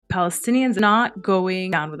Palestinians not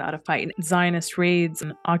going down without a fight. Zionist raids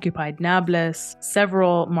in occupied Nablus,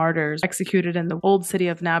 several martyrs executed in the old city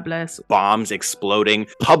of Nablus, bombs exploding,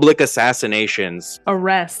 public assassinations,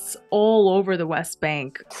 arrests all over the West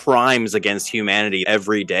Bank, crimes against humanity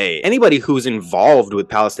every day. Anybody who's involved with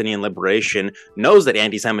Palestinian liberation knows that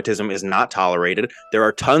anti-Semitism is not tolerated. There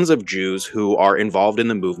are tons of Jews who are involved in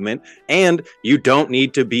the movement, and you don't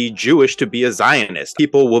need to be Jewish to be a Zionist.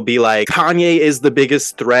 People will be like, Kanye is the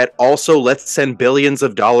biggest threat. Also, let's send billions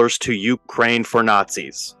of dollars to Ukraine for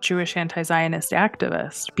Nazis. Jewish anti-Zionist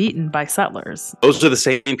activists beaten by settlers. Those are the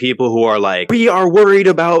same people who are like, we are worried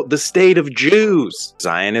about the state of Jews.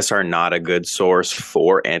 Zionists are not a good source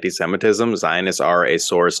for anti-Semitism. Zionists are a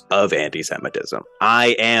source of anti-Semitism.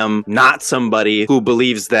 I am not somebody who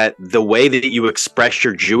believes that the way that you express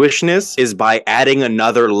your Jewishness is by adding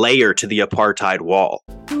another layer to the apartheid wall.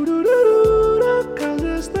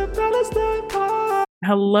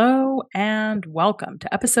 Hello and welcome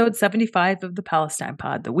to episode 75 of the Palestine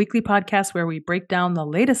Pod, the weekly podcast where we break down the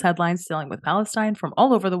latest headlines dealing with Palestine from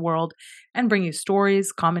all over the world and bring you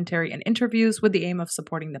stories, commentary, and interviews with the aim of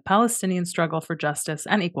supporting the Palestinian struggle for justice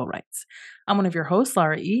and equal rights. I'm one of your hosts,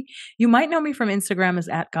 Lara E. You might know me from Instagram as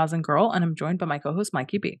 @GazanGirl, and I'm joined by my co-host,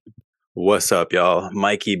 Mikey B. What's up, y'all?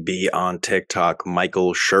 Mikey B on TikTok,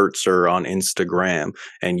 Michael Schertzer on Instagram,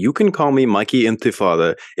 and you can call me Mikey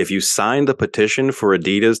Intifada if you signed the petition for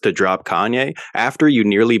Adidas to drop Kanye after you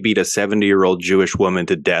nearly beat a 70-year-old Jewish woman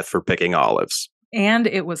to death for picking olives. And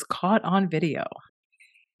it was caught on video.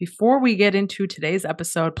 Before we get into today's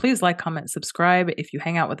episode, please like, comment, subscribe if you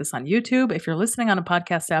hang out with us on YouTube. If you're listening on a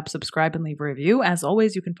podcast app, subscribe and leave a review. As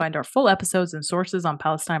always, you can find our full episodes and sources on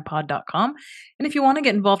PalestinePod.com. And if you want to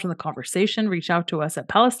get involved in the conversation, reach out to us at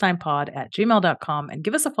PalestinePod@gmail.com and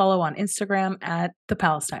give us a follow on Instagram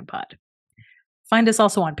 @ThePalestinePod. Find us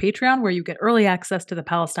also on Patreon, where you get early access to the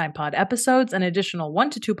Palestine Pod episodes, an additional 1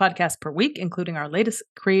 to 2 podcasts per week, including our latest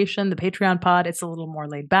creation, the Patreon Pod. It's a little more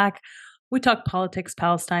laid back. We talk politics,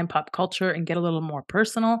 Palestine, pop culture, and get a little more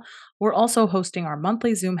personal. We're also hosting our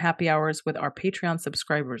monthly Zoom happy hours with our Patreon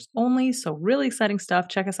subscribers only. So really exciting stuff.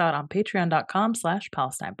 Check us out on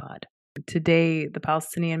patreon.com/PalestinePod. Today, the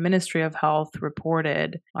Palestinian Ministry of Health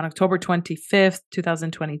reported on October 25th,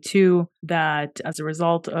 2022, that as a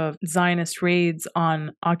result of Zionist raids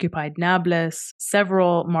on occupied Nablus,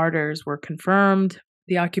 several martyrs were confirmed.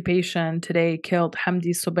 The occupation today killed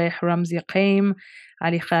Hamdi Subeh Ramzi Qaim,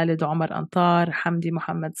 Ali Khalid Omar Antar, Hamdi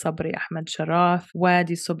Mohammed Sabri Ahmed Sharaf,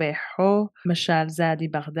 Wadi Subeh Ho, Mashal Zadi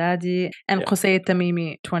Baghdadi, and Qusay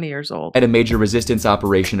al-Tamimi, 20 years old. And a major resistance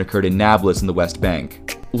operation occurred in Nablus in the West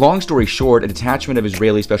Bank. Long story short, a detachment of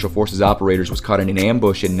Israeli Special Forces operators was caught in an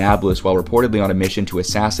ambush in Nablus while reportedly on a mission to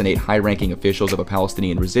assassinate high-ranking officials of a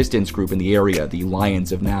Palestinian resistance group in the area, the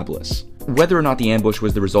Lions of Nablus. Whether or not the ambush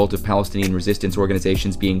was the result of Palestinian resistance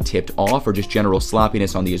organizations being tipped off or just general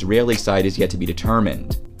sloppiness on the Israeli side is yet to be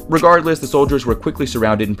determined. Regardless, the soldiers were quickly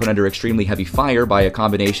surrounded and put under extremely heavy fire by a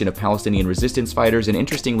combination of Palestinian resistance fighters and,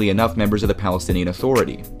 interestingly enough, members of the Palestinian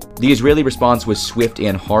Authority. The Israeli response was swift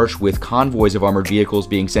and harsh, with convoys of armored vehicles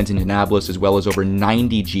being sent into Nablus, as well as over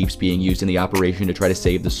 90 jeeps being used in the operation to try to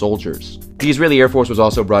save the soldiers. The Israeli Air Force was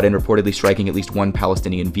also brought in, reportedly striking at least one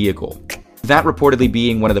Palestinian vehicle. That reportedly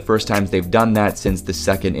being one of the first times they've done that since the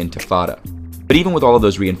Second Intifada. But even with all of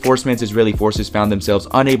those reinforcements, Israeli forces found themselves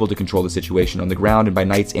unable to control the situation on the ground, and by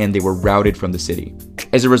night's end they were routed from the city.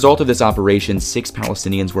 As a result of this operation, 6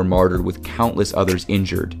 Palestinians were martyred, with countless others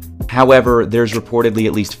injured. However, there's reportedly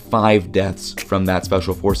at least 5 deaths from that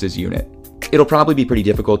special forces unit. It'll probably be pretty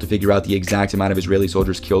difficult to figure out the exact amount of Israeli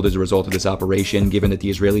soldiers killed as a result of this operation, given that the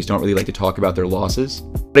Israelis don't really like to talk about their losses.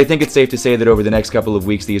 But I think it's safe to say that over the next couple of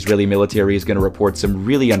weeks, the Israeli military is going to report some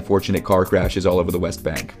really unfortunate car crashes all over the West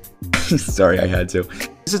Bank. Sorry, I had to.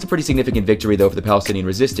 This is a pretty significant victory, though, for the Palestinian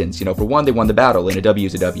resistance. For one, they won the battle, and a W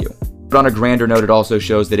is a W. But on a grander note, it also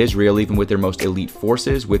shows that Israel, even with their most elite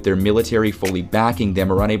forces, with their military fully backing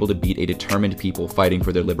them, are unable to beat a determined people fighting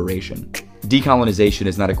for their liberation. Decolonization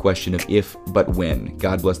is not a question of if, but when.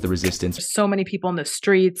 God bless the resistance. So many people in the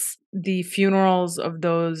streets. The funerals of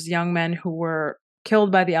those young men who were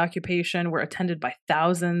killed by the occupation were attended by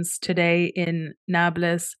thousands today in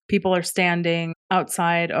Nablus. People are standing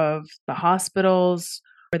outside of the hospitals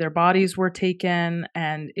where their bodies were taken,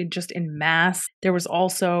 and it just in mass. There was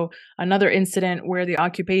also another incident where the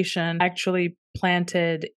occupation actually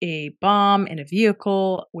planted a bomb in a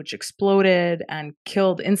vehicle, which exploded and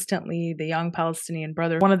killed instantly the young Palestinian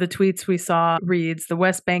brother. One of the tweets we saw reads, "The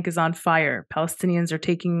West Bank is on fire. Palestinians are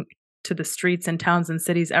taking to the streets in towns and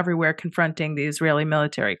cities everywhere confronting the Israeli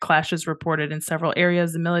military. Clashes reported in several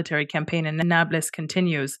areas. The military campaign in Nablus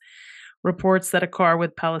continues." reports that a car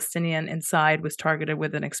with Palestinian inside was targeted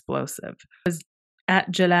with an explosive. It was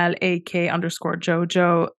at Jalal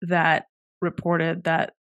AK_Jojo that reported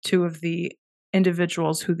that two of the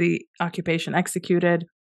individuals who the occupation executed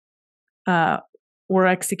were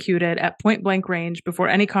executed at point-blank range before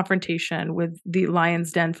any confrontation with the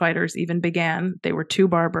Lion's Den fighters even began. They were two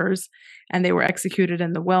barbers, and they were executed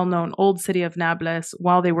in the well-known old city of Nablus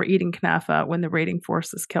while they were eating knafa when the raiding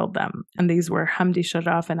forces killed them. And these were Hamdi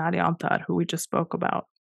Sharaf and Ali Antar, who we just spoke about.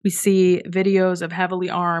 We see videos of heavily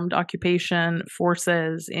armed occupation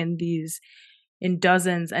forces in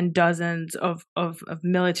dozens and dozens of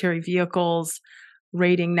military vehicles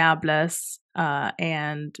raiding Nablus,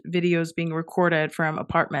 and videos being recorded from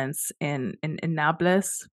apartments in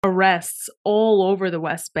Nablus. Arrests all over the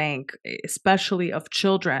West Bank, especially of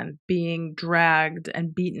children being dragged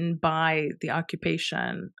and beaten by the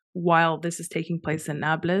occupation while this is taking place in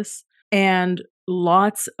Nablus. And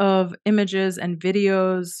lots of images and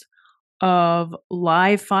videos of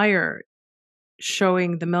live fire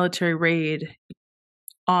showing the military raid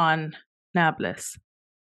on Nablus.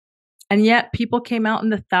 And yet people came out in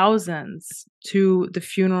the thousands to the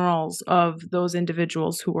funerals of those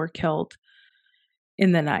individuals who were killed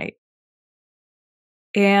in the night.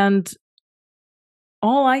 And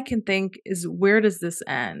all I can think is, where does this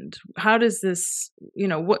end? How does this,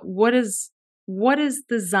 what is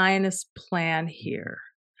the Zionist plan here?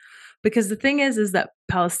 Because the thing is that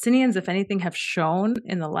Palestinians, if anything, have shown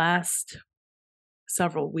in the last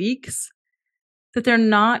several weeks that they're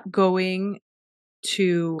not going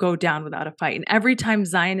to go down without a fight. And every time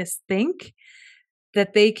Zionists think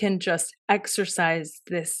that they can just exercise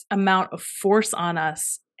this amount of force on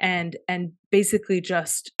us and basically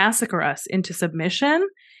just massacre us into submission,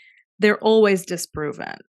 they're always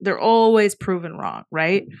disproven. They're always proven wrong,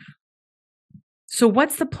 right? So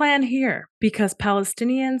what's the plan here? Because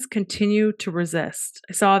Palestinians continue to resist.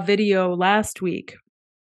 I saw a video last week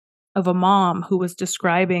of a mom who was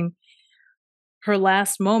describing her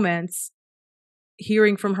last moments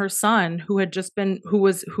hearing from her son who was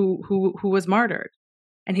martyred.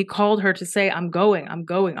 And he called her to say, I'm going.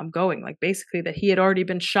 Like basically that he had already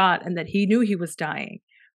been shot and that he knew he was dying.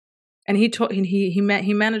 And he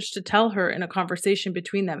managed to tell her in a conversation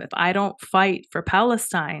between them, if I don't fight for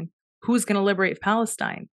Palestine, who's going to liberate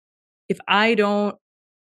Palestine? If I don't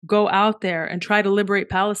go out there and try to liberate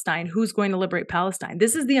Palestine, who's going to liberate Palestine?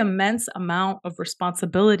 This is the immense amount of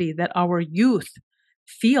responsibility that our youth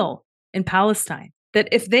feel in Palestine, that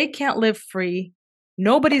if they can't live free,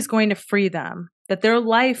 nobody's going to free them, that their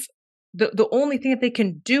life, the only thing that they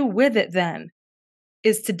can do with it then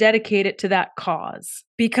is to dedicate it to that cause,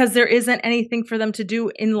 because there isn't anything for them to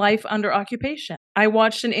do in life under occupation. I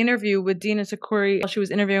watched an interview with Dina Takuri while she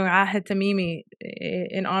was interviewing al-Tamimi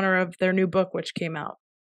in honor of their new book, which came out.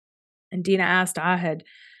 And Dina asked Ahed,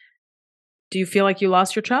 do you feel like you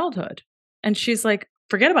lost your childhood? And she's like,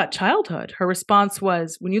 forget about childhood. Her response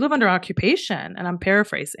was, when you live under occupation, and I'm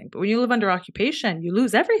paraphrasing, but when you live under occupation, you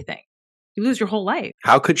lose everything. You lose your whole life.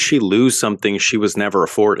 How could she lose something she was never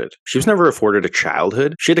afforded? She was never afforded a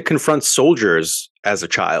childhood. She had to confront soldiers as a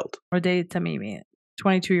child. Uday Tamimi,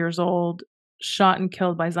 22 years old, shot and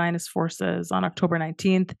killed by Zionist forces on October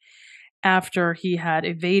 19th after he had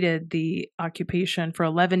evaded the occupation for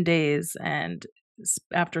 11 days and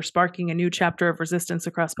after sparking a new chapter of resistance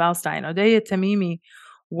across Palestine. Uday Tamimi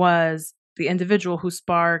was the individual who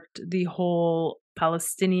sparked the whole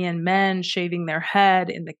Palestinian men shaving their head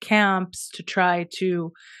in the camps to try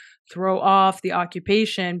to throw off the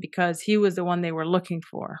occupation, because he was the one they were looking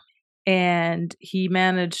for. And he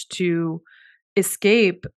managed to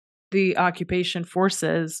escape the occupation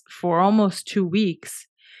forces for almost 2 weeks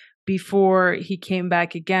before he came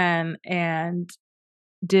back again and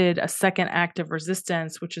did a second act of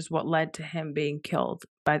resistance, which is what led to him being killed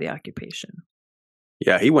by the occupation.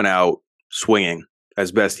 Yeah, he went out swinging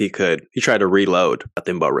as best he could. He tried to reload.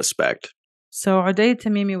 Nothing but respect. So Uday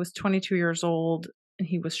Tamimi was 22 years old, and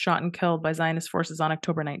he was shot and killed by Zionist forces on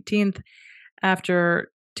October 19th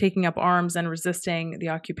after taking up arms and resisting the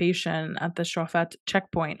occupation at the Shafat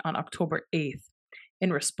checkpoint on October 8th.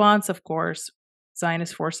 In response, of course,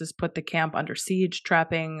 Zionist forces put the camp under siege,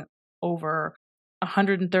 trapping over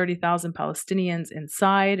 130,000 Palestinians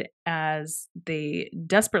inside as they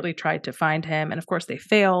desperately tried to find him. And of course, they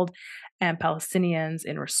failed. And Palestinians,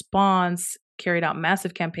 in response, carried out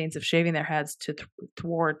massive campaigns of shaving their heads to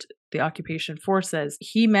thwart the occupation forces.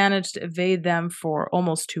 He managed to evade them for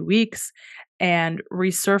almost 2 weeks and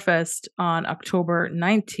resurfaced on October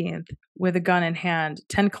 19th with a gun in hand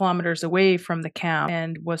 10 kilometers away from the camp,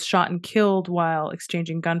 and was shot and killed while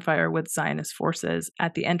exchanging gunfire with Zionist forces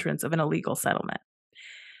at the entrance of an illegal settlement.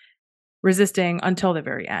 resisting until the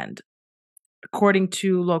very end. According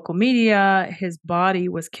to local media, his body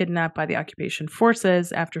was kidnapped by the occupation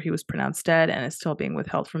forces after he was pronounced dead and is still being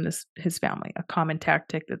withheld from his family, a common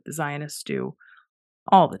tactic that the Zionists do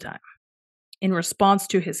all the time. In response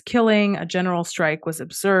to his killing, a general strike was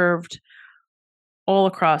observed all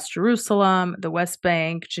across Jerusalem, the West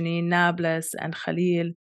Bank, Jenin, Nablus, and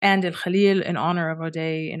al-Khalil in honor of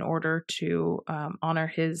Uday, in order to honor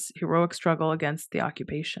his heroic struggle against the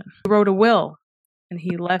occupation. He wrote a will, and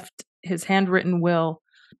he left his handwritten will,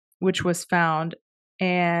 which was found,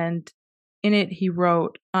 and in it he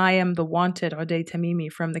wrote, "I am the wanted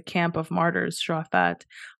al-Tamimi from the camp of martyrs, Shrafat.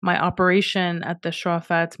 My operation at the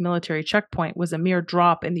Shrafat military checkpoint was a mere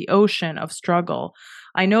drop in the ocean of struggle.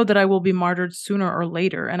 I know that I will be martyred sooner or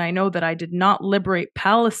later, and I know that I did not liberate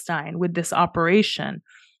Palestine with this operation,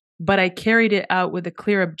 but I carried it out with a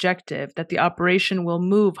clear objective that the operation will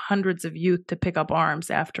move hundreds of youth to pick up arms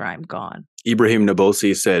after I'm gone." Ibrahim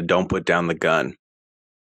Nablus said, "Don't put down the gun."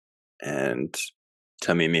 And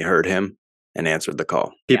Tamimi heard him and answered the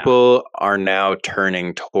call. People are now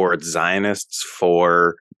turning towards Zionists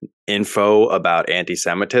for info about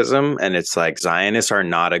anti-Semitism, and it's like Zionists are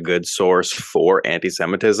not a good source for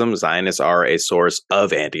anti-Semitism. Zionists are a source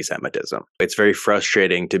of anti-Semitism. It's very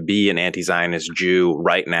frustrating to be an anti-Zionist Jew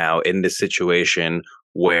right now in this situation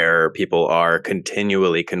where people are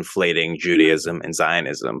continually conflating Judaism and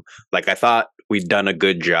Zionism. Like, I thought we'd done a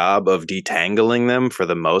good job of detangling them for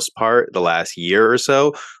the most part the last year or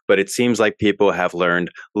so, but it seems like people have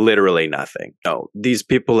learned literally nothing. No, these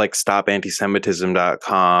people like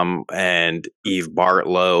StopAntisemitism.com and Eve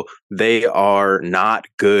Bartlow, they are not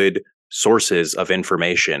good sources of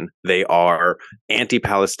information. They are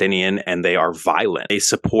anti-Palestinian and they are violent. They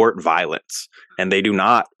support violence and they do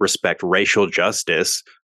not respect racial justice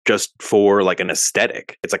just for like an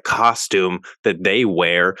aesthetic. It's a costume that they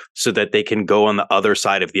wear so that they can go on the other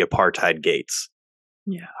side of the apartheid gates.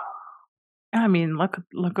 Yeah. I mean, look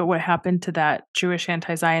at what happened to that Jewish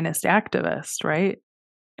anti-Zionist activist, right?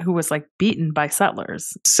 Who was like beaten by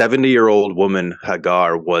settlers. 70-year-old woman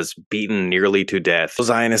Hagar was beaten nearly to death.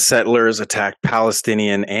 Zionist settlers attacked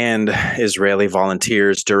Palestinian and Israeli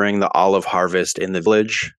volunteers during the olive harvest in the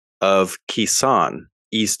village of Kisan,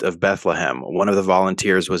 east of Bethlehem. One of the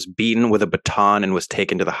volunteers was beaten with a baton and was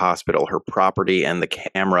taken to the hospital. Her property and the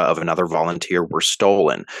camera of another volunteer were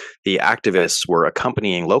stolen. The activists were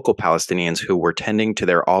accompanying local Palestinians who were tending to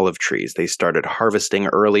their olive trees. They started harvesting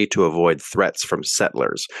early to avoid threats from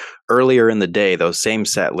settlers. Earlier in the day, those same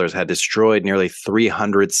settlers had destroyed nearly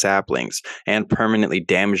 300 saplings and permanently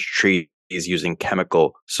damaged trees using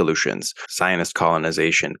chemical solutions. Zionist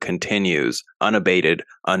colonization continues unabated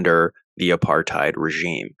under the apartheid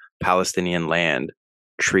regime. Palestinian land,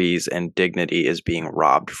 trees, and dignity is being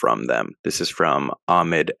robbed from them. This is from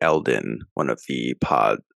Ahmed Eldin, one of the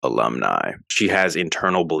pod alumni. She has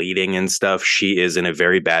internal bleeding and stuff. She is in a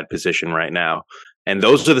very bad position right now. And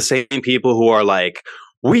those are the same people who are like,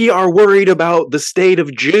 we are worried about the state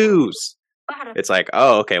of Jews. It's like,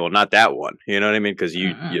 oh, okay, well, not that one. You know what I mean? Because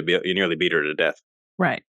you nearly beat her to death.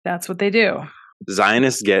 Right. That's what they do.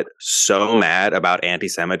 Zionists get so mad about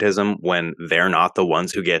anti-Semitism when they're not the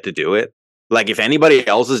ones who get to do it. Like, if anybody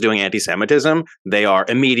else is doing anti-Semitism, they are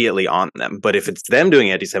immediately on them. But if it's them doing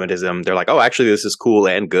anti-Semitism, they're like, oh, actually, this is cool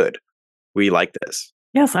and good. We like this.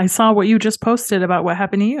 Yes, I saw what you just posted about what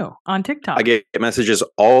happened to you on TikTok. I get messages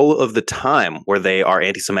all of the time where they are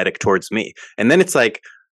anti-Semitic towards me. And then it's like,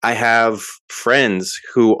 I have friends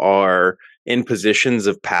who are in positions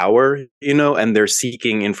of power, you know, and they're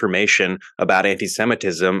seeking information about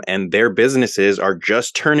anti-Semitism, and their businesses are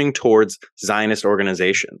just turning towards Zionist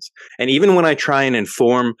organizations. And even when I try and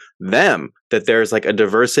inform them that there's like a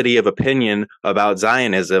diversity of opinion about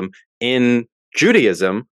Zionism in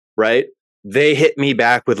Judaism, right? They hit me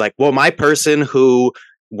back with like, well, my person who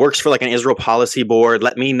works for like an Israel policy board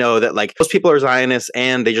let me know that like those people are Zionists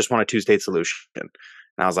and they just want a two-state solution. And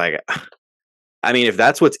I was like, I mean, if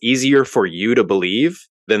that's what's easier for you to believe,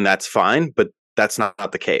 then that's fine. But that's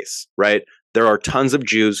not the case, right? There are tons of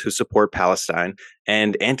Jews who support Palestine,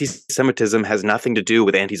 and anti-Semitism has nothing to do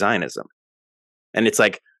with anti-Zionism. And it's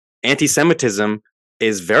like anti-Semitism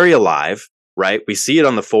is very alive, right? We see it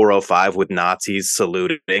on the 405 with Nazis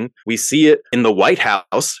saluting. We see it in the White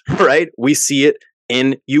House, right? We see it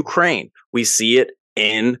in Ukraine. We see it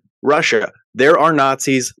in Russia. There are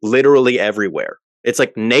Nazis literally everywhere. It's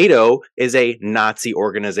like NATO is a Nazi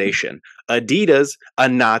organization. Adidas, a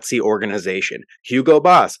Nazi organization. Hugo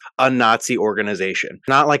Boss, a Nazi organization.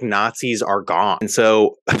 Not like Nazis are gone. And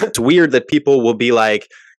so it's weird that people will be like,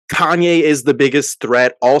 Kanye is the biggest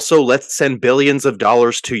threat. Also, let's send billions of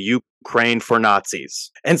dollars to Ukraine for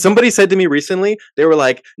Nazis. And somebody said to me recently, they were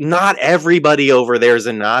like, not everybody over there is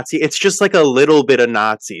a Nazi. It's just like a little bit of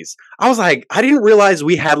Nazis. I was like, I didn't realize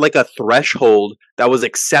we had like a threshold that was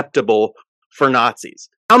acceptable for Nazis.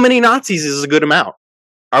 How many Nazis is a good amount?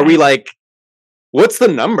 Are we like, what's the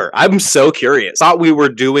number? I'm so curious. Thought we were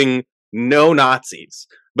doing no Nazis,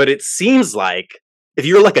 but it seems like if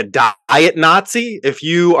you're like a diet Nazi, if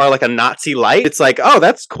you are like a Nazi light, it's like, oh,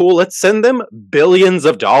 that's cool. Let's send them billions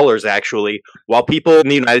of dollars, actually, while people in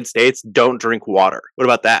the United States don't drink water. What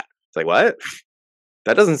about that? It's like, what?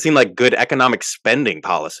 That doesn't seem like good economic spending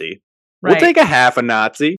policy. Right. We'll take a half a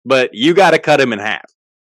Nazi, but you got to cut him in half.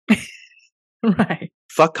 Right.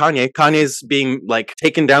 Fuck Kanye. Kanye's being like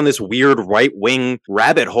taken down this weird right-wing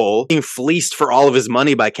rabbit hole, being fleeced for all of his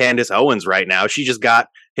money by Candace Owens right now. She just got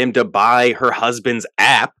him to buy her husband's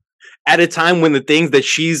app at a time when the things that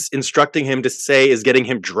she's instructing him to say is getting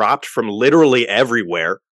him dropped from literally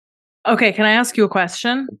everywhere. Okay, can I ask you a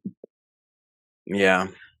question? Yeah.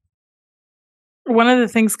 One of the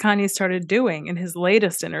things Kanye started doing in his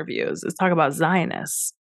latest interviews is talk about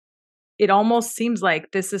Zionists. It almost seems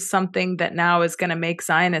like this is something that now is going to make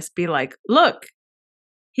Zionists be like, look,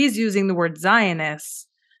 he's using the word Zionist.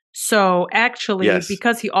 So actually, yes,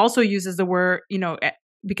 because he also uses the word,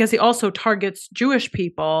 because he also targets Jewish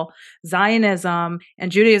people, Zionism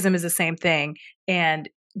and Judaism is the same thing. And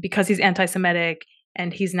because he's anti-Semitic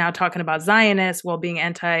and he's now talking about Zionists, well, being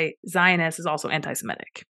anti-Zionist is also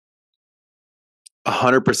anti-Semitic.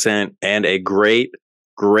 100%. And a great,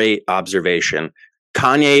 great observation.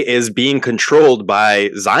 Kanye is being controlled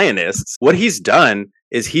by Zionists. What he's done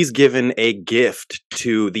is he's given a gift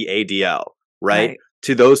to the ADL, right?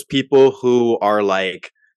 To those people who are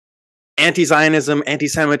like anti-Zionism,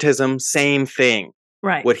 anti-Semitism, same thing.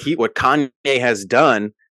 Right. What Kanye has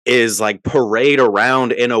done is like parade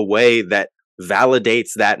around in a way that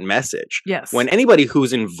validates that message. Yes. When anybody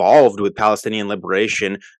who's involved with Palestinian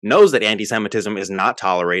liberation knows that anti-Semitism is not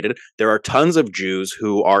tolerated, there are tons of Jews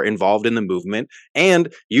who are involved in the movement,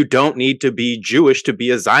 and you don't need to be Jewish to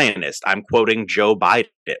be a Zionist. I'm quoting Joe Biden.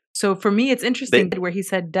 So for me, it's interesting where he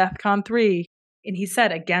said DEFCON 3, and he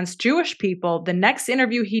said against Jewish people. The next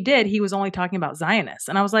interview he did, he was only talking about Zionists.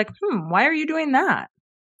 And I was like, why are you doing that?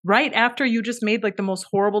 Right after you just made like the most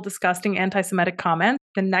horrible, disgusting anti-Semitic comment,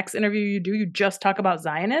 the next interview you do, you just talk about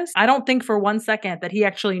Zionists. I don't think for 1 second that he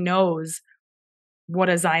actually knows what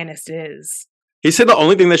a Zionist is. He said the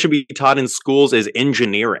only thing that should be taught in schools is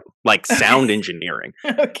engineering, like sound engineering.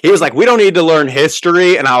 Okay. He was like, we don't need to learn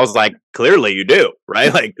history. And I was like, clearly you do,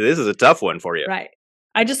 right? Like, this is a tough one for you. Right.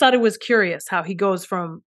 I just thought it was curious how he goes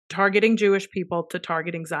from targeting Jewish people to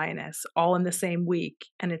targeting Zionists all in the same week.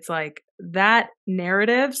 And it's like that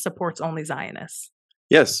narrative supports only Zionists.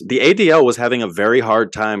 Yes, the ADL was having a very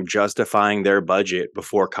hard time justifying their budget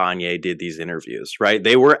before Kanye did these interviews, right?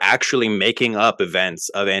 They were actually making up events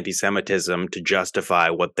of anti-Semitism to justify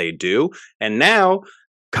what they do. And now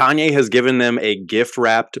Kanye has given them a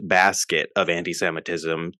gift-wrapped basket of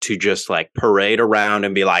anti-Semitism to just like parade around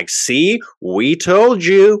and be like, see, we told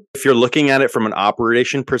you. If you're looking at it from an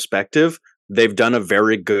operation perspective, they've done a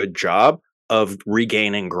very good job of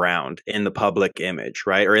regaining ground in the public image,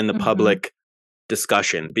 right? Or in the public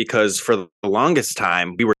discussion, because for the longest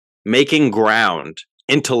time, we were making ground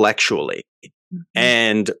intellectually.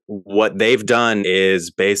 And what they've done is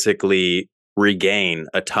basically regain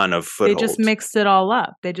a ton of foothold. They just mixed it all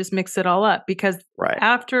up. Because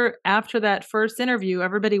after that first interview,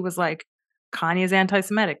 everybody was like, Kanye is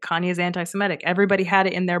anti-Semitic. Kanye is anti-Semitic. Everybody had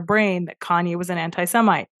it in their brain that Kanye was an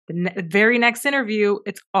anti-Semite. The very next interview,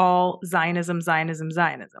 it's all Zionism.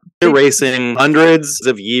 Erasing hundreds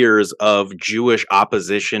of years of Jewish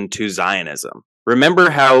opposition to Zionism. Remember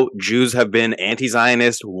how Jews have been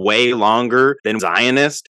anti-Zionist way longer than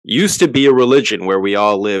Zionist? Used to be a religion where we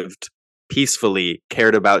all lived peacefully,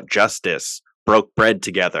 cared about justice, broke bread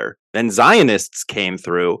together. Then Zionists came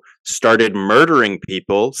through, started murdering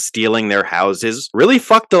people, stealing their houses, really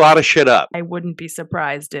fucked a lot of shit up. I wouldn't be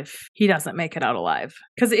surprised if he doesn't make it out alive.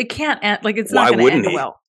 Because it can't end, like, it's not going to end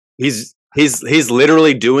well. He's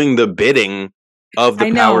literally doing the bidding of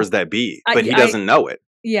the powers that be, but he doesn't know it.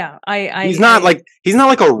 Yeah, he's not like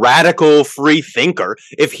a radical free thinker.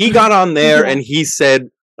 If he got on there and he said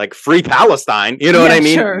like free Palestine, you know what I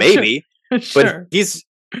mean? Sure, maybe. Sure. But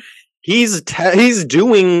he's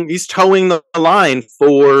towing the line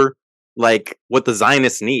for like what the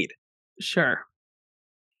Zionists need. Sure.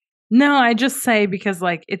 No, I just say because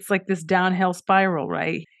like it's like this downhill spiral,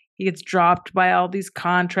 right? He gets dropped by all these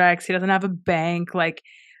contracts. He doesn't have a bank. Like,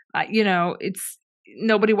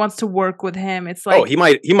 nobody wants to work with him. It's like, he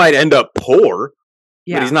might end up poor,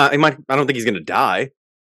 yeah. but he's not. I don't think he's going to die.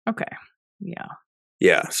 Okay. Yeah.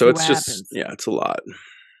 Yeah. So See it's what just, happens. yeah, it's a lot.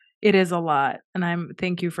 It is a lot. And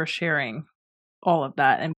thank you for sharing all of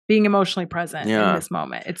that and being emotionally present in this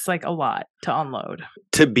moment. It's like a lot to unload.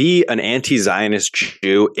 To be an anti-Zionist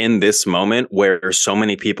Jew in this moment where so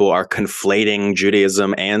many people are conflating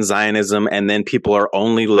Judaism and Zionism, and then people are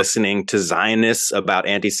only listening to Zionists about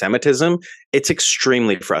anti-Semitism, it's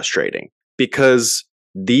extremely frustrating because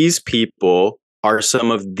these people are some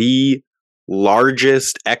of the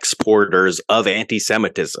largest exporters of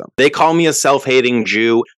anti-Semitism. They call me a self-hating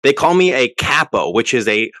Jew. They call me a capo, which is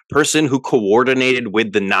a person who coordinated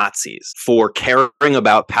with the Nazis for caring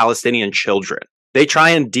about Palestinian children. They try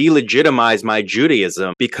and delegitimize my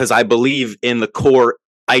Judaism because I believe in the core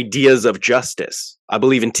ideas of justice. I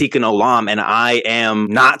believe in Tikkun Olam, and I am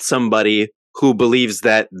not somebody who believes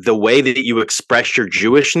that the way that you express your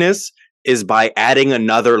Jewishness is by adding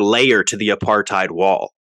another layer to the apartheid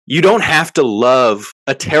wall. You don't have to love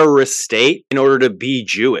a terrorist state in order to be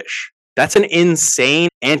Jewish. That's an insane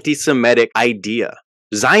anti-Semitic idea.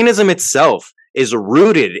 Zionism itself is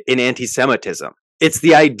rooted in anti-Semitism. It's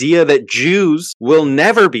the idea that Jews will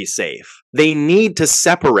never be safe. They need to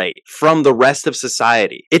separate from the rest of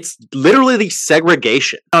society. It's literally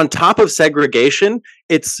segregation. On top of segregation,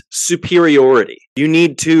 it's superiority. You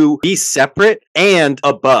need to be separate and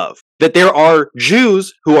above. That there are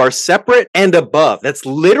Jews who are separate and above. That's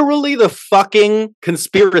literally the fucking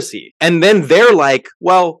conspiracy. And then they're like,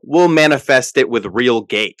 well, we'll manifest it with real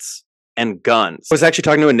gates and guns. I was actually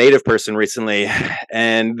talking to a native person recently,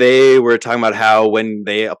 and they were talking about how when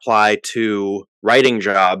they apply to writing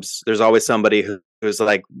jobs, there's always somebody who's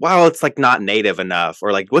like, well, it's like not native enough,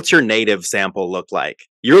 or like, what's your native sample look like?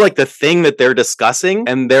 You're like the thing that they're discussing,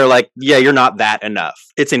 and they're like, yeah, you're not that enough.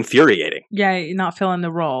 It's infuriating. Yeah, you're not filling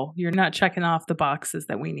the role. You're not checking off the boxes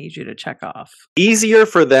that we need you to check off. Easier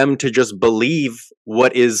for them to just believe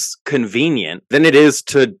what is convenient than it is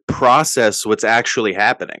to process what's actually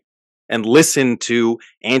happening and listen to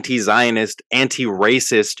anti-Zionist,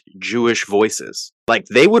 anti-racist Jewish voices. Like,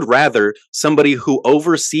 they would rather somebody who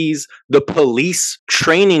oversees the police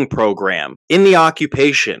training program in the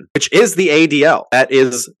occupation, which is the ADL. That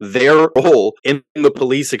is their role in the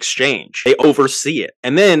police exchange. They oversee it.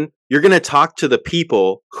 And then you're going to talk to the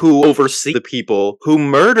people who oversee the people who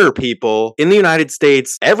murder people in the United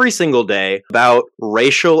States every single day about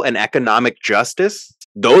racial and economic justice.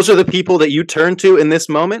 Those are the people that you turn to in this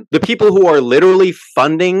moment. The people who are literally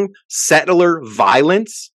funding settler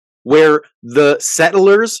violence, where the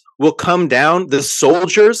settlers will come down, the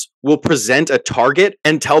soldiers will present a target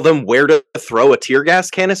and tell them where to throw a tear gas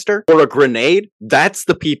canister or a grenade. That's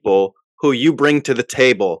the people who you bring to the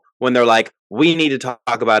table when they're like, we need to talk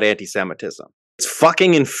about anti-Semitism. It's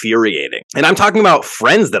fucking infuriating. And I'm talking about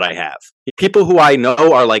friends that I have. People who I know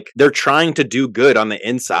are like, they're trying to do good on the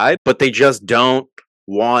inside, but they just don't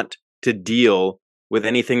want to deal with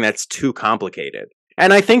anything that's too complicated.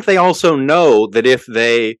 And I think they also know that if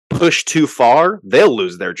they push too far, they'll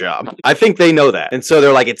lose their job. I think they know that. And so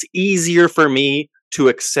they're like, it's easier for me to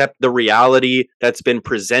accept the reality that's been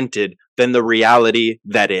presented than the reality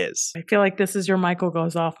that is. I feel like this is your Michael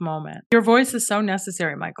goes off moment. Your voice is so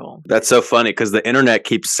necessary, Michael. That's so funny because the internet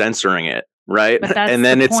keeps censoring it, right? But that's and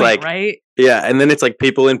then the it's point, like, right? Yeah, and then it's like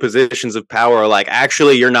people in positions of power are like,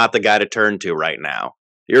 actually, you're not the guy to turn to right now.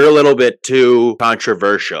 You're a little bit too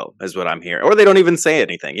controversial, is what I'm hearing. Or they don't even say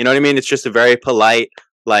anything. You know what I mean? It's just a very polite,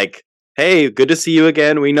 like, hey, good to see you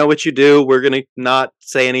again. We know what you do. We're going to not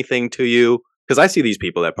say anything to you. Because I see these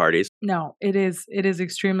people at parties. No, it is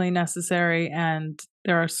extremely necessary. And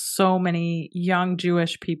there are so many young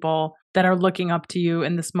Jewish people that are looking up to you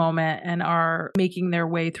in this moment and are making their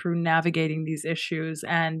way through navigating these issues.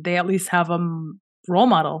 And they at least have a role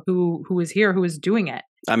model who is here, who is doing it.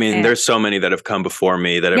 I mean, there's so many that have come before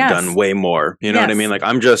me that have done way more. You know what I mean? Like,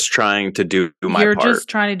 I'm just trying to do my part. You're just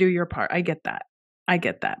trying to do your part. I get that.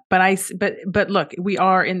 But look, we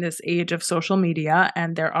are in this age of social media,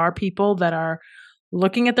 and there are people that are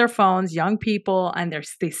looking at their phones, young people, and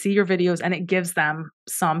they see your videos, and it gives them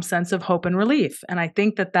some sense of hope and relief. And I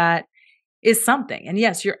think that is something. And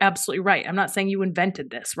yes, you're absolutely right. I'm not saying you invented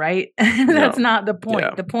this, right? That's not the point.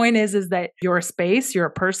 Yeah. The point is that you're a space, you're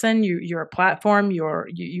a person, you're a platform,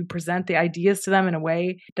 you present the ideas to them in a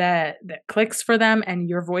way that clicks for them, and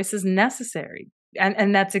your voice is necessary.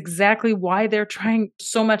 And that's exactly why they're trying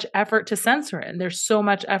so much effort to censor it. And there's so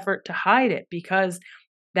much effort to hide it, because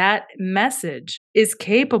that message is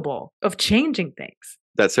capable of changing things.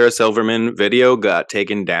 That Sarah Silverman video got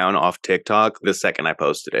taken down off TikTok the second I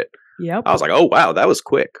posted it. Yep. I was like, oh, wow, that was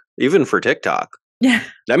quick. Even for TikTok. Yeah.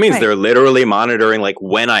 That means Right. they're literally monitoring like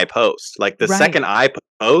when I post. Like the Right. second I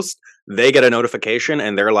post, they get a notification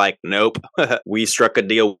and they're like, nope, we struck a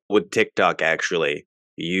deal with TikTok actually.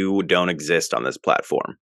 You don't exist on this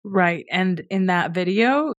platform. Right. And in that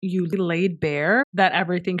video, you laid bare that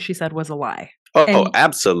everything she said was a lie. Oh, And-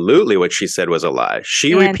 absolutely. What she said was a lie.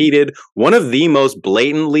 She And- repeated one of the most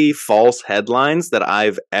blatantly false headlines that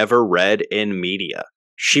I've ever read in media.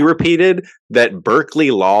 She repeated that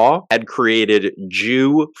Berkeley law had created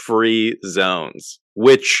Jew-free zones,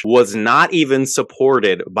 which was not even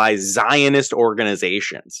supported by Zionist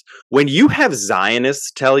organizations. When you have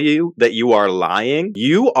Zionists tell you that you are lying,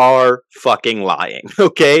 you are fucking lying,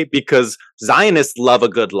 okay? Because Zionists love a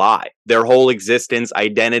good lie. Their whole existence,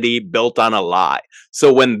 identity built on a lie.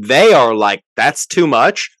 So when they are like, that's too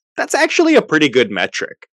much, that's actually a pretty good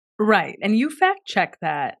metric. Right. And you fact check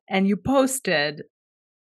that and you posted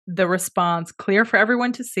the response clear for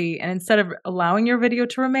everyone to see. And instead of allowing your video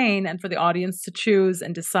to remain and for the audience to choose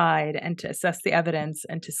and decide and to assess the evidence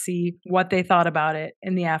and to see what they thought about it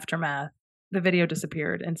in the aftermath, the video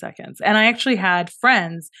disappeared in seconds. And I actually had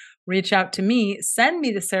friends reach out to me, send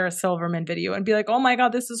me the Sarah Silverman video and be like, oh my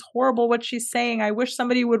God, this is horrible what she's saying. I wish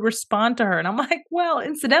somebody would respond to her. And I'm like, well,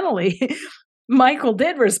 incidentally, Michael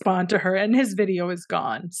did respond to her and his video is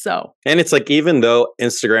gone. So, and it's like, even though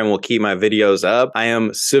Instagram will keep my videos up, I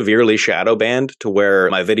am severely shadow banned to where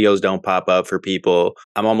my videos don't pop up for people.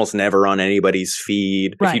 I'm almost never on anybody's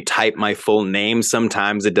feed. Right. If you type my full name,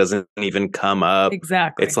 sometimes it doesn't even come up.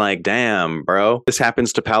 Exactly. It's like, damn, bro. This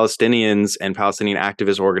happens to Palestinians and Palestinian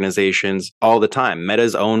activist organizations all the time.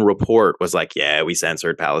 Meta's own report was like, yeah, we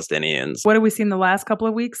censored Palestinians. What have we seen the last couple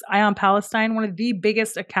of weeks? Eye on Palestine, one of the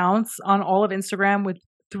biggest accounts on all of Instagram with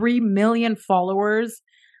 3 million followers,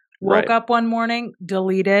 woke up one morning,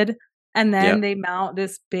 deleted, and then they mount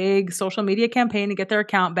this big social media campaign to get their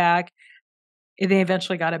account back. They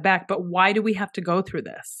eventually got it back. But why do we have to go through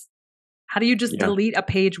this? How do you just delete a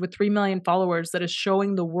page with 3 million followers that is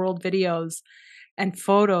showing the world videos and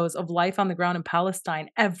photos of life on the ground in Palestine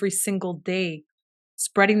every single day,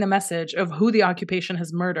 spreading the message of who the occupation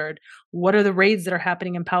has murdered? What are the raids that are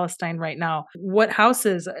happening in Palestine right now? What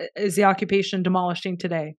houses is the occupation demolishing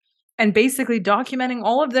today? And basically documenting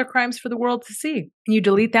all of their crimes for the world to see. And you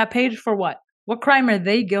delete that page for what? What crime are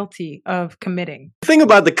they guilty of committing? The thing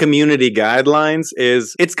about the community guidelines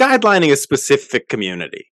is it's guidelining a specific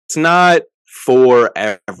community. It's not for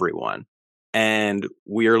everyone. And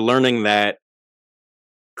we are learning that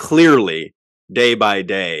clearly day by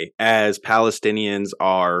day as Palestinians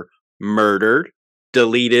are murdered,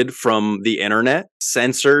 deleted from the internet,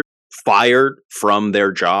 censored, fired from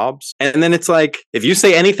their jobs. And then it's like, if you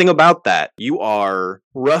say anything about that, you are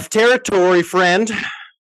rough territory, friend.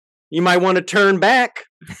 You might want to turn back.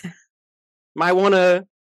 might want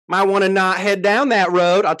to not head down that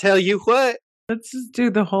road. I'll tell you what. Let's just do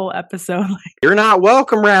the whole episode like, you're not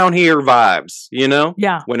welcome around here vibes, you know?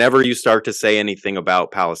 Yeah. Whenever you start to say anything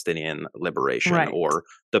about Palestinian liberation or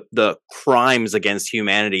the crimes against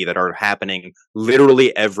humanity that are happening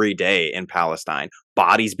literally every day in Palestine,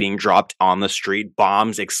 bodies being dropped on the street,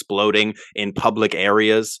 bombs exploding in public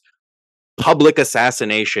areas, public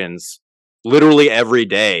assassinations literally every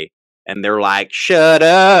day. And they're like, shut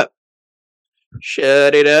up.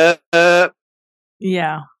 Shut it up.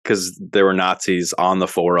 Yeah. Because there were Nazis on the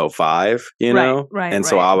 405, you know? Right. And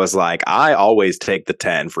so I was like, I always take the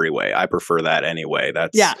 10 freeway. I prefer that anyway.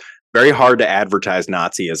 That's very hard to advertise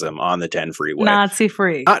Nazism on the 10 freeway. Nazi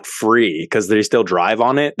free. Not free, because they still drive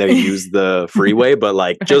on it. They use the freeway, but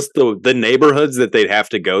like just the neighborhoods that they'd have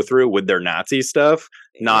to go through with their Nazi stuff,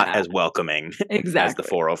 not as welcoming as the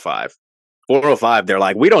 405. 405, they're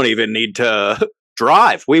like, we don't even need to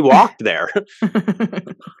drive. We walked there.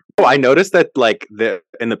 Oh, I noticed that like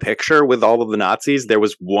in the picture with all of the Nazis, there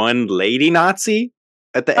was one lady Nazi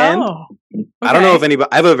at the end. Okay. I don't know if anybody,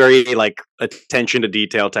 I have a very like attention to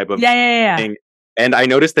detail type of thing. And I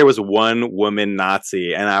noticed there was one woman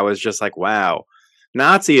Nazi and I was just like, wow,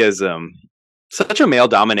 Nazism, such a male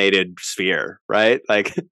dominated sphere, right?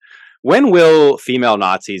 Like when will female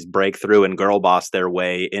Nazis break through and girl boss their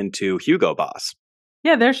way into Hugo Boss?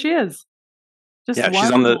 Yeah, there she is. Just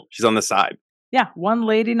she's on the side. Yeah, one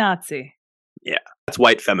lady Nazi. Yeah, that's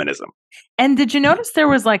white feminism. And did you notice there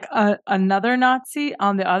was like another Nazi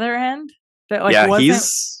on the other end that like wasn't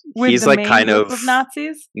he's like kind of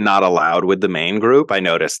Nazis? Not allowed with the main group. I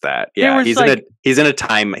noticed that. Yeah, he's in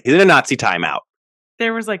a Nazi timeout.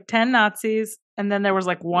 There was like 10 Nazis, and then there was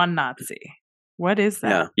like one Nazi. What is that?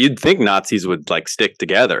 Yeah, you'd think Nazis would like stick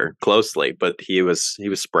together closely, but he was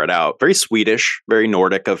spread out. Very Swedish, very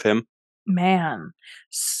Nordic of him. Man,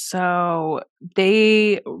 so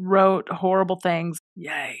they wrote horrible things.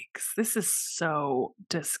 Yikes. This is so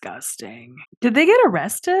disgusting. Did they get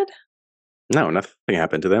arrested? No, nothing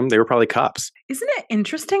happened to them. They were probably cops. Isn't it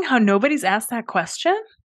interesting how nobody's asked that question?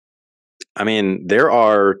 I mean, there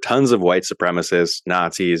are tons of white supremacists,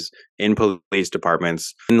 Nazis in police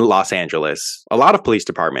departments in Los Angeles. A lot of police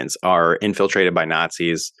departments are infiltrated by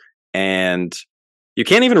Nazis, and you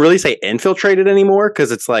can't even really say infiltrated anymore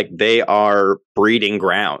because it's like they are breeding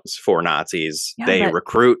grounds for Nazis. Yeah, they but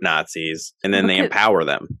recruit Nazis and then they empower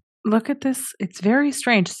them. Look at this. It's very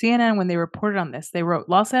strange. CNN, when they reported on this, they wrote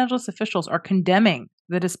Los Angeles officials are condemning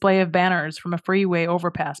the display of banners from a freeway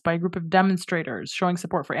overpass by a group of demonstrators showing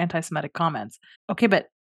support for anti-Semitic comments. Okay, but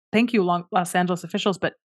thank you, Los Angeles officials,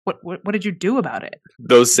 but what did you do about it?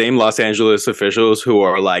 Those same Los Angeles officials who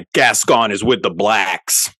are like, Gascon is with the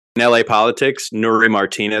blacks. In LA politics, Nuri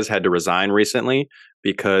Martinez had to resign recently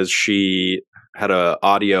because she had an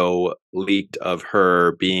audio leaked of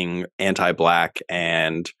her being anti-black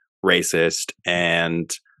and racist,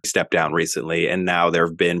 and stepped down recently. And now there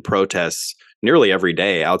have been protests nearly every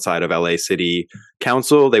day outside of LA City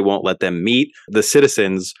Council. They won't let them meet. The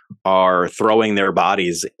citizens are throwing their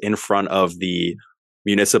bodies in front of the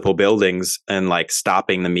municipal buildings and like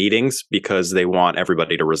stopping the meetings because they want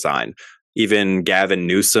everybody to resign. Even Gavin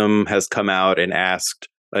Newsom has come out and asked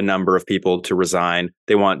a number of people to resign.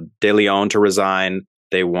 They want De Leon to resign.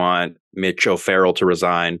 They want Mitch O'Farrell to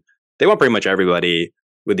resign. They want pretty much everybody,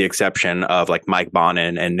 with the exception of like Mike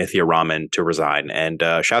Bonin and Nithya Raman, to resign. And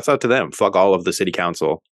shouts out to them. Fuck all of the city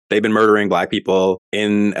council. They've been murdering black people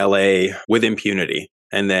in LA with impunity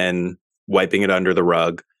and then wiping it under the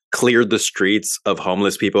rug. Cleared the streets of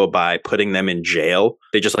homeless people by putting them in jail.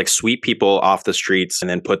 They just like sweep people off the streets and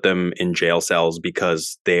then put them in jail cells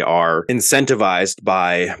because they are incentivized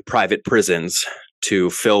by private prisons to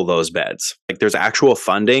fill those beds. Like there's actual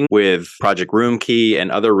funding with Project Roomkey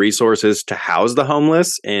and other resources to house the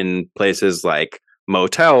homeless in places like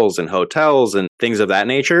motels and hotels and things of that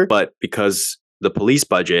nature. But because the police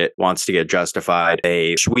budget wants to get justified,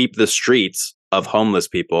 they sweep the streets of homeless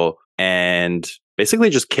people and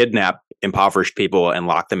basically just kidnap impoverished people and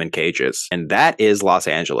lock them in cages. And that is Los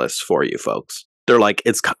Angeles for you folks. They're like,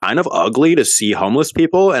 it's kind of ugly to see homeless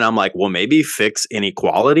people. And I'm like, well, maybe fix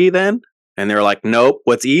inequality then. And they're like, nope,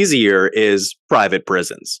 what's easier is private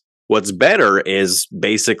prisons. What's better is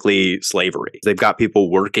basically slavery. They've got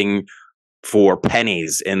people working for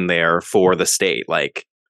pennies in there for the state. Like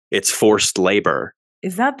it's forced labor.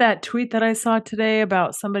 Is that tweet that I saw today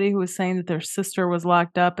about somebody who was saying that their sister was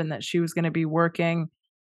locked up and that she was going to be working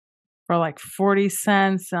for like 40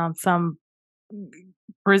 cents on some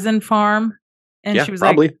prison farm? And yeah, she was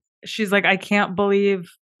probably. She's like, I can't believe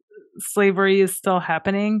slavery is still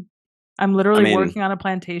happening. I'm literally working on a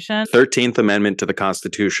plantation. 13th Amendment to the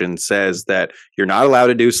Constitution says that you're not allowed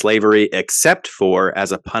to do slavery except for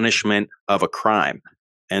as a punishment of a crime.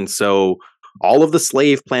 And so all of the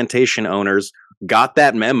slave plantation owners got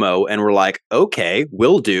that memo and were like, okay,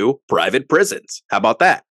 we'll do private prisons. How about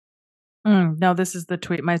that? No, this is the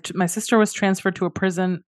tweet. My sister was transferred to a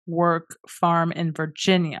prison work farm in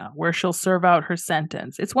Virginia where she'll serve out her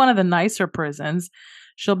sentence. It's one of the nicer prisons.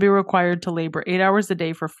 She'll be required to labor 8 hours a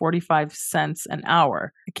day for 45 cents an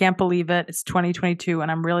hour. I can't believe it. It's 2022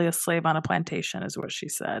 and I'm really a slave on a plantation is what she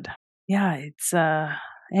said. Yeah, it's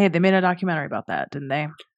hey, they made a documentary about that, didn't they?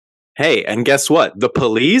 Hey, and guess what? The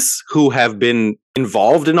police who have been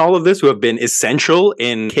involved in all of this, who have been essential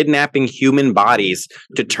in kidnapping human bodies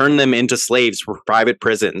to turn them into slaves for private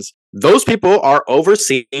prisons, those people are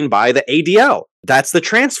overseen by the ADL. That's the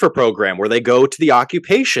transfer program where they go to the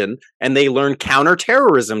occupation and they learn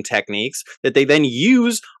counterterrorism techniques that they then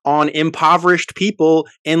use on impoverished people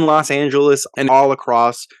in Los Angeles and all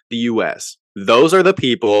across the US. Those are the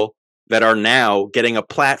people that are now getting a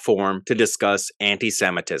platform to discuss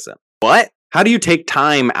anti-Semitism. What? How do you take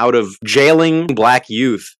time out of jailing black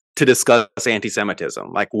youth to discuss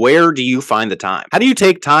anti-Semitism? Like, where do you find the time? How do you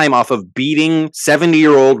take time off of beating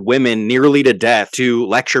 70-year-old women nearly to death to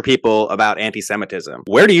lecture people about anti-Semitism?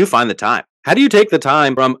 Where do you find the time? How do you take the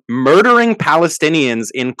time from murdering Palestinians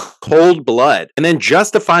in cold blood and then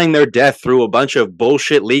justifying their death through a bunch of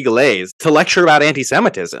bullshit legalese to lecture about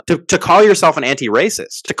anti-Semitism, to call yourself an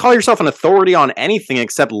anti-racist, to call yourself an authority on anything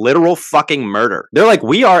except literal fucking murder? They're like,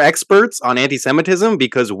 we are experts on anti-Semitism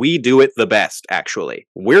because we do it the best, actually.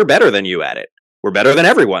 We're better than you at it. We're better than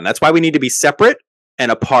everyone. That's why we need to be separate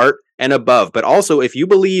and apart and above. But also, if you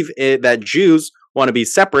believe that Jews want to be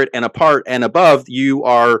separate and apart and above, you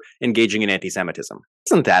are engaging in anti-Semitism.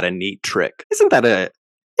 Isn't that a neat trick? Isn't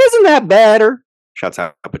that better? Shouts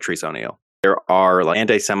out Patrice O'Neill. there are like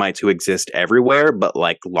anti-Semites who exist everywhere, but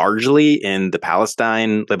like largely in the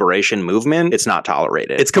Palestine liberation movement, it's not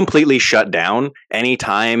tolerated. It's completely shut down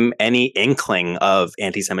anytime any inkling of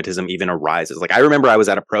anti-Semitism even arises. Like I remember I was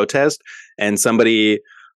at a protest and somebody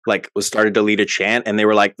like was started to lead a chant and they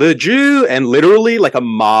were like, the Jew, and literally like a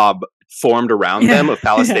mob formed around them of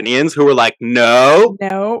Palestinians who were like, no,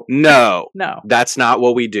 that's not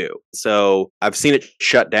what we do. So I've seen it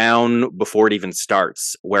shut down before it even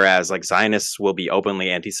starts. Whereas like Zionists will be openly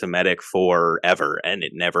anti-Semitic forever and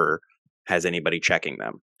it never has anybody checking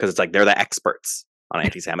them because it's like they're the experts on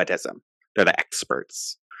anti-Semitism. They're the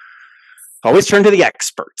experts. Always turn to the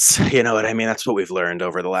experts. You know what I mean? That's what we've learned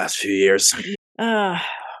over the last few years.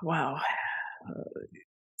 Wow.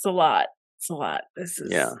 It's a lot. It's a lot. This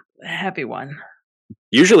is a heavy one.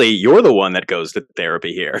 Usually you're the one that goes to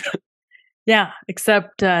therapy here. Yeah,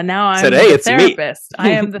 except now I'm the therapist.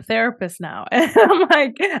 I am the therapist now. And I'm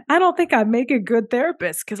like, I don't think I make a good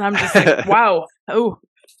therapist because I'm just like, wow. Oh,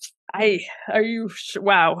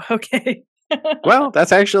 wow. Okay. Well,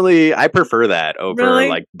 that's actually, I prefer that over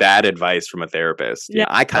like bad advice from a therapist. Yeah.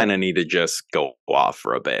 I kind of need to just go off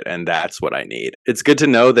for a bit, and that's what I need. It's good to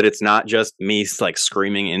know that it's not just me like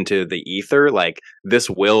screaming into the ether. Like this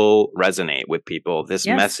will resonate with people. This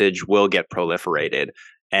message will get proliferated.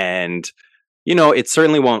 And, you know, it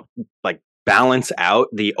certainly won't like balance out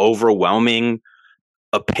the overwhelming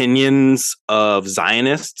opinions of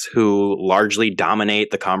Zionists who largely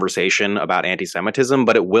dominate the conversation about anti-Semitism,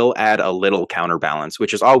 but it will add a little counterbalance,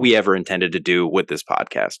 which is all we ever intended to do with this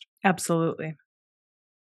podcast. Absolutely.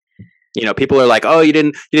 You know, people are like, "Oh, you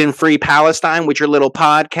didn't free Palestine with your little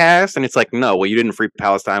podcast," and it's like, no, well, you didn't free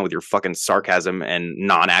Palestine with your fucking sarcasm and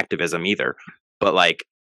non-activism either. But like,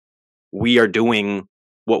 we are doing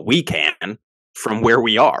what we can from where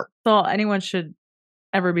we are. All anyone should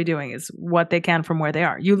ever be doing is what they can from where they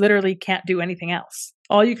are. You literally can't do anything else.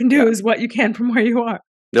 All you can do is what you can from where you are.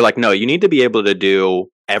 They're like, no, you need to be able to do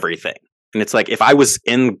everything. And it's like, if I was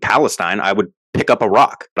in Palestine, I would pick up a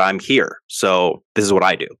rock, but I'm here. So this is what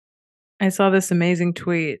I do. I saw this amazing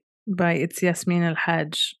tweet by It's Yasmin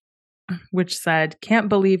al-Hajj, which said, can't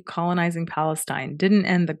believe colonizing Palestine didn't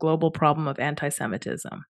end the global problem of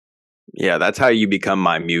anti-Semitism. Yeah, that's how you become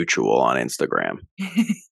my mutual on Instagram.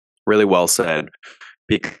 Really well said.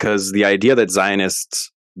 Because the idea that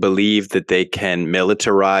Zionists believe that they can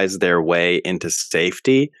militarize their way into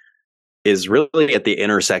safety is really at the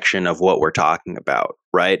intersection of what we're talking about,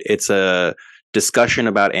 right? It's a discussion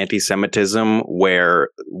about anti-Semitism where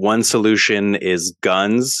one solution is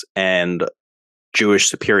guns and Jewish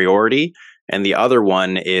superiority, and the other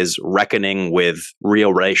one is reckoning with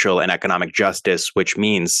real racial and economic justice, which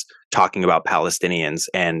means talking about Palestinians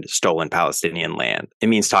and stolen Palestinian land. It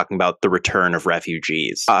means talking about the return of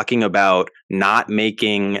refugees, talking about not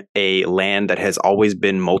making a land that has always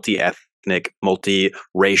been multi-ethnic,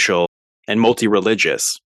 multi-racial, and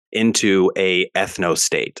multi-religious into a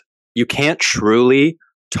ethno-state. You can't truly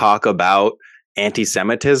talk about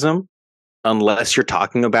anti-Semitism unless you're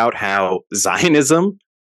talking about how Zionism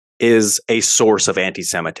is a source of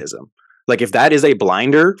anti-Semitism. Like if that is a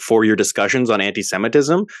blinder for your discussions on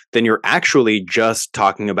anti-Semitism, then you're actually just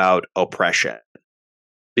talking about oppression.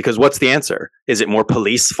 Because what's the answer? Is it more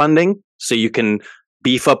police funding so you can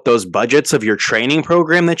beef up those budgets of your training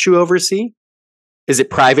program that you oversee? Is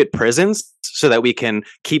it private prisons so that we can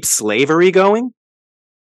keep slavery going?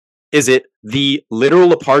 Is it the literal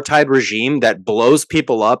apartheid regime that blows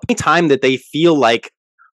people up anytime that they feel like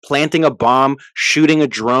planting a bomb, shooting a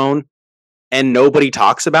drone, and nobody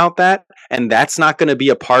talks about that? And that's not going to be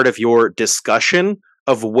a part of your discussion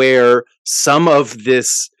of where some of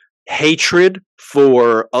this hatred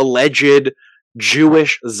for alleged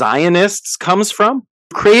Jewish Zionists comes from?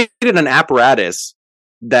 Created an apparatus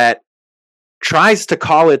that tries to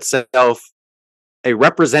call itself a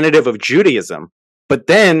representative of Judaism, but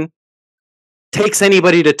then takes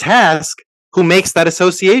anybody to task who makes that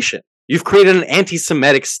association. You've created an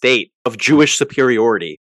anti-Semitic state of Jewish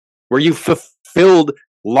superiority where you've fulfilled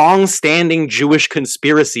long-standing Jewish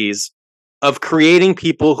conspiracies of creating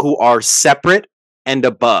people who are separate and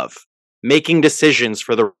above, making decisions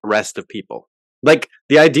for the rest of people. Like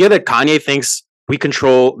the idea that Kanye thinks we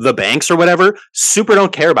control the banks or whatever, super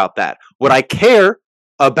don't care about that. What I care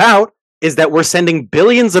about is that we're sending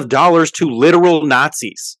billions of dollars to literal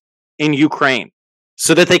Nazis in Ukraine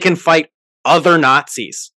so that they can fight other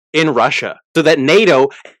Nazis in Russia, so that NATO,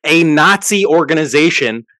 a Nazi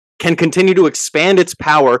organization, can continue to expand its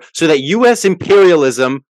power so that US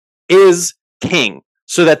imperialism is king,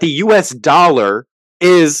 so that the US dollar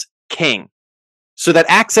is king, so that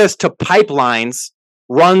access to pipelines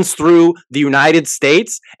runs through the United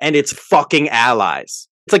States and its fucking allies.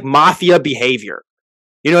 It's like mafia behavior.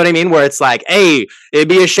 You know what I mean? Where it's like, hey, it'd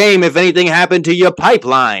be a shame if anything happened to your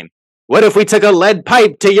pipeline. What if we took a lead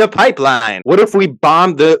pipe to your pipeline? What if we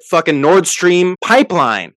bombed the fucking Nord Stream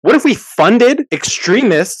pipeline? What if we funded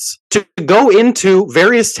extremists to go into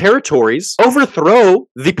various territories, overthrow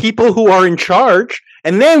the people who are in charge,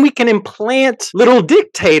 and then we can implant little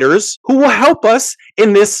dictators who will help us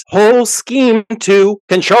in this whole scheme to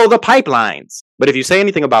control the pipelines? But if you say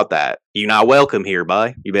anything about that, you're not welcome here,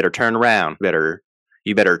 boy. You better turn around.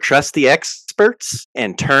 You better trust the experts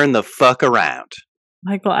and turn the fuck around.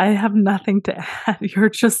 Michael, I have nothing to add. You're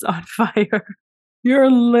just on fire. You're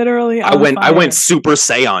literally on fire. I went Super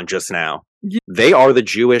Saiyan just now. They are the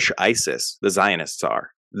Jewish ISIS. The Zionists are.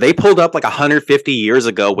 They pulled up like 150 years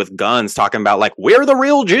ago with guns talking about like, we're the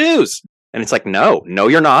real Jews. And it's like, no,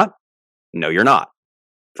 you're not. No, you're not.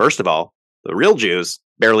 First of all, the real Jews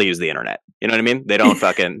barely use the internet. You know what I mean? They don't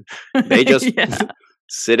fucking, they just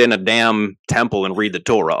sit in a damn temple and read the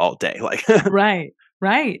Torah all day. Like, right.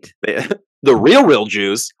 The real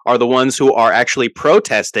Jews are the ones who are actually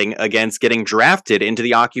protesting against getting drafted into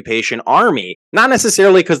the occupation army. Not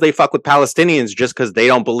necessarily because they fuck with Palestinians, just because they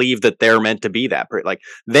don't believe that they're meant to be that. Like,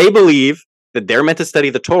 they believe that they're meant to study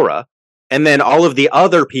the Torah, and then all of the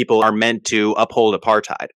other people are meant to uphold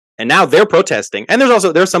apartheid. And now they're protesting. And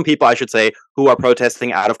there's some people, I should say, who are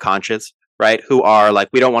protesting out of conscience, right? Who are like,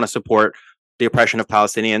 we don't want to support the oppression of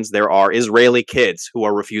Palestinians. There are Israeli kids who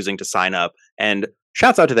are refusing to sign up, and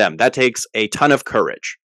shouts out to them. That takes a ton of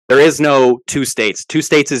courage. There is no two states. Two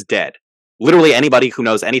states is dead. Literally anybody who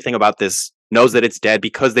knows anything about this knows that it's dead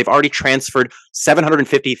because they've already transferred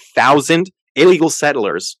 750,000 illegal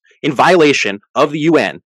settlers in violation of the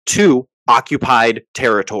UN to occupied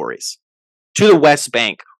territories, to the West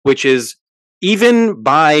Bank, which is even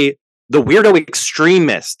by the weirdo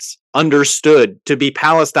extremists understood to be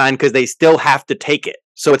Palestine because they still have to take it.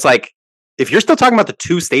 So it's like, if you're still talking about the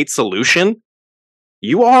two-state solution,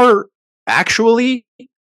 you are actually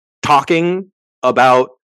talking about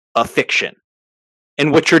a fiction.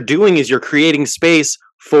 And what you're doing is you're creating space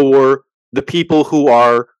for the people who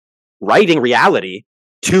are writing reality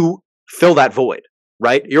to fill that void,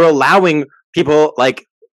 right? You're allowing people like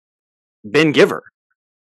Ben Giver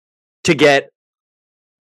to get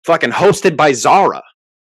fucking hosted by Zara,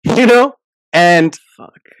 you know? And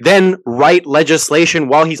then write legislation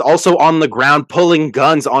while he's also on the ground pulling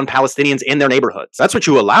guns on Palestinians in their neighborhoods. That's what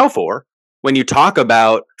you allow for when you talk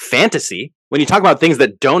about fantasy, when you talk about things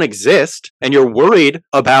that don't exist, and you're worried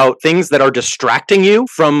about things that are distracting you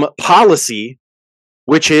from policy,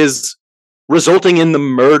 which is resulting in the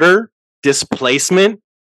murder, displacement,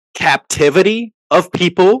 captivity of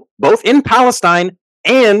people, both in Palestine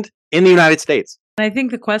and in the United States. And I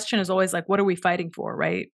think the question is always like, what are we fighting for,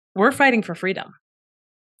 right? We're fighting for freedom.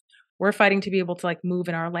 We're fighting to be able to like move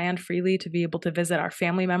in our land freely, to be able to visit our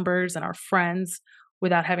family members and our friends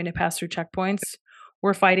without having to pass through checkpoints.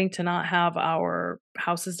 We're fighting to not have our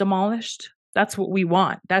houses demolished. That's what we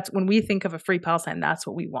want. That's when we think of a free Palestine, that's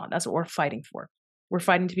what we want. That's what we're fighting for. We're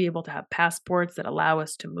fighting to be able to have passports that allow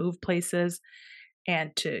us to move places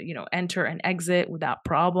and to, enter and exit without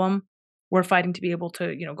problem. We're fighting to be able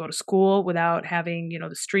to, go to school without having,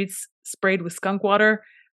 the streets sprayed with skunk water.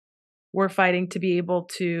 We're fighting to be able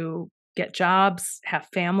to get jobs, have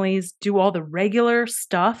families, do all the regular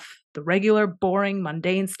stuff, the regular, boring,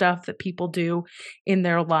 mundane stuff that people do in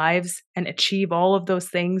their lives and achieve all of those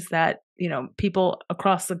things that, people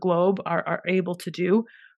across the globe are able to do.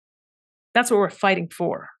 That's what we're fighting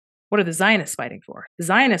for. What are the Zionists fighting for? The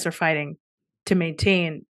Zionists are fighting to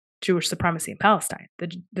maintain Jewish supremacy in Palestine.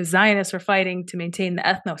 The Zionists are fighting to maintain the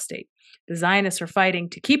ethno-state. The Zionists are fighting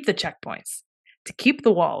to keep the checkpoints, to keep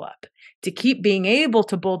the wall up, to keep being able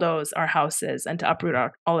to bulldoze our houses and to uproot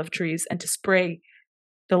our olive trees and to spray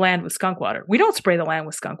the land with skunk water. We don't spray the land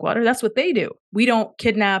with skunk water. That's what they do. We don't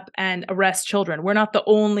kidnap and arrest children. We're not the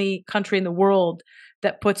only country in the world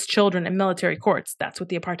that puts children in military courts. That's what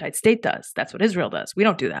the apartheid state does. That's what Israel does. We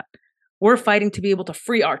don't do that. We're fighting to be able to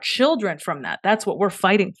free our children from that. That's what we're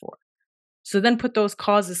fighting for. So then put those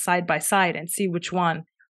causes side by side and see which one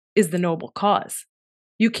is the noble cause.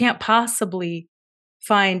 You can't possibly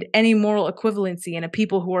find any moral equivalency in a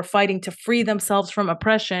people who are fighting to free themselves from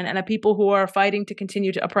oppression and a people who are fighting to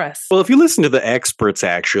continue to oppress. Well, if you listen to the experts,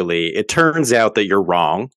 actually, it turns out that you're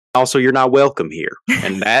wrong. Also, you're not welcome here.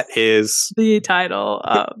 And that is the title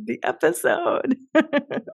of the episode.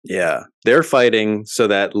 Yeah. They're fighting so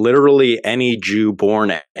that literally any Jew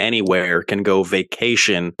born anywhere can go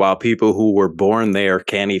vacation while people who were born there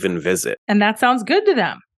can't even visit. And that sounds good to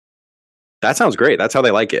them. That sounds great. That's how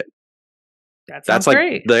they like it. That's like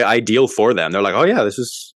great. the ideal for them. They're like, oh yeah, this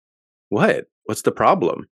is what's the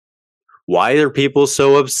problem? Why are people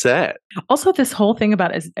so upset? Also, this whole thing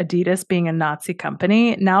about Adidas being a Nazi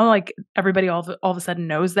company, now like everybody all of a sudden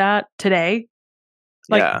knows that today.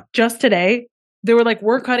 Like just today, they were like,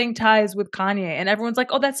 we're cutting ties with Kanye. And everyone's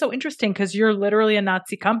like, oh, that's so interesting because you're literally a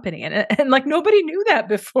Nazi company. And like nobody knew that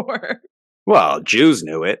before. Well, Jews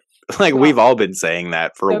knew it. Like we've all been saying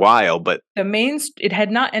that for a while, but it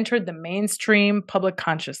had not entered the mainstream public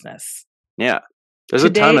consciousness. Yeah. There's a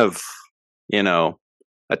ton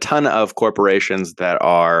of corporations that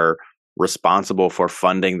are responsible for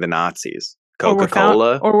funding the Nazis.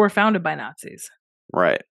 Coca-Cola. Or were founded by Nazis.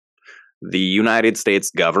 Right. The United States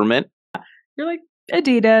government. You're like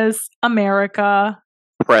Adidas, America.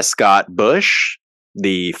 Prescott Bush,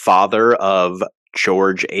 the father of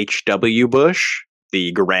George H.W. Bush,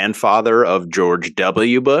 the grandfather of George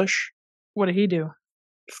W. Bush. What did he do?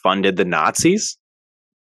 Funded the Nazis.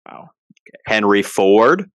 Wow. Okay. Henry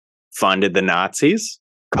Ford funded the Nazis.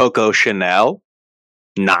 Coco Chanel,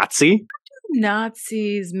 Nazi.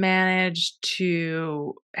 Nazis managed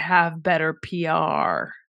to have better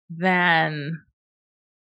PR than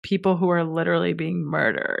people who are literally being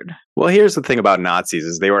murdered. Well, here's the thing about Nazis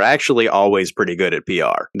is they were actually always pretty good at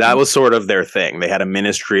PR. That was sort of their thing. They had a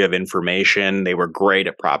ministry of information. They were great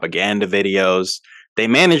at propaganda videos. They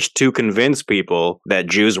managed to convince people that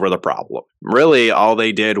Jews were the problem. Really, all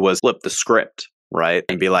they did was flip the script, right?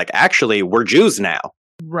 And be like, actually, we're Jews now.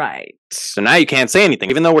 Right. So now you can't say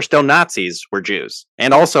anything. Even though we're still Nazis, we're Jews.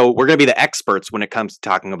 And also, we're going to be the experts when it comes to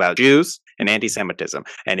talking about Jews and anti-Semitism.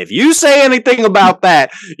 And if you say anything about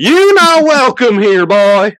that, you're not welcome here,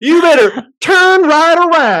 boy. You better turn right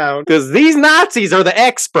around. Because these Nazis are the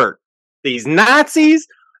expert. These Nazis,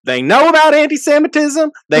 they know about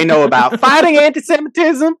anti-Semitism. They know about fighting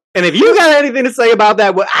anti-Semitism. And if you got anything to say about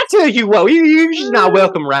that, well, I tell you what, you're not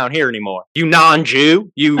welcome around here anymore. You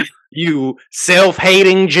non-Jew. You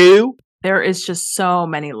self-hating Jew. There is just so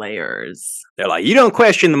many layers. They're like, you don't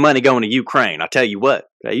question the money going to Ukraine. I'll tell you what,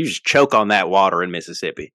 you just choke on that water in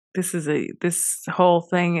Mississippi. This whole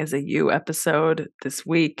thing is a you episode. This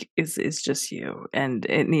week is just you, and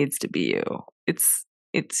it needs to be you. It's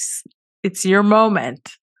your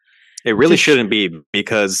moment. It really shouldn't be,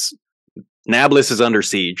 because Nablus is under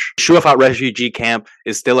siege. Shuafat refugee camp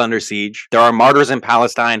is still under siege. There are martyrs in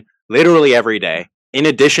Palestine literally every day. In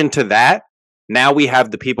addition to that, now we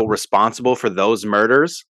have the people responsible for those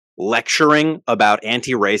murders lecturing about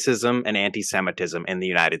anti-racism and anti-Semitism in the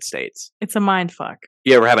United States. It's a mindfuck.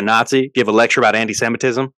 You ever have a Nazi give a lecture about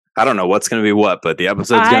anti-Semitism? I don't know what's going to be what, but the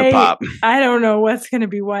episode's going to pop. I don't know what's going to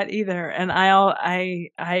be what either. And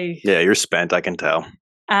Yeah, you're spent, I can tell.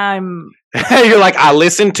 You're like, I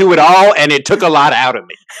listened to it all and it took a lot out of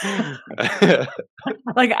me.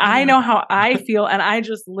 Like, I know how I feel and I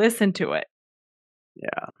just listened to it.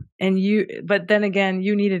 Yeah. But then again,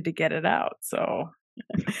 you needed to get it out. So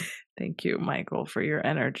thank you, Michael, for your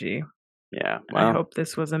energy. Yeah. Well, I hope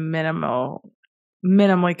this was a minimally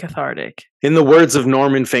cathartic. In the words of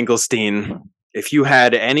Norman Finkelstein, if you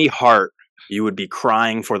had any heart, you would be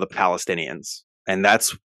crying for the Palestinians. And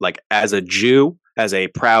that's like, as a Jew, as a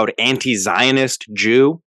proud anti-Zionist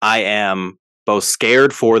Jew, I am both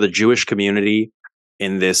scared for the Jewish community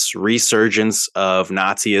in this resurgence of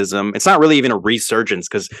Nazism. It's not really even a resurgence,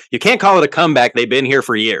 because you can't call it a comeback. They've been here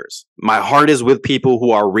for years. My heart is with people who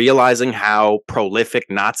are realizing how prolific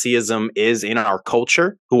Nazism is in our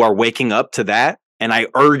culture, who are waking up to that. And I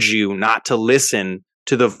urge you not to listen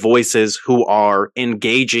to the voices who are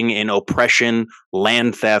engaging in oppression,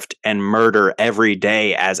 land theft, and murder every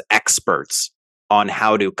day as experts on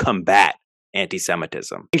how to combat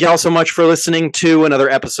anti-Semitism. Thank you all so much for listening to another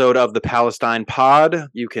episode of the Palestine Pod.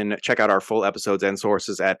 You can check out our full episodes and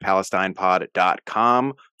sources at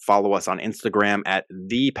palestinepod.com. Follow us on Instagram at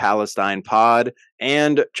 @thepalestinepod,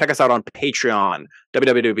 and check us out on Patreon,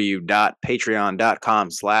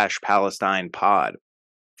 www.patreon.com/palestinepod.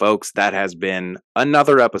 Folks, that has been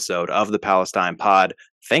another episode of the Palestine Pod.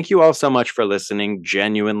 Thank you all so much for listening.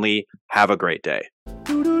 Genuinely, have a great day.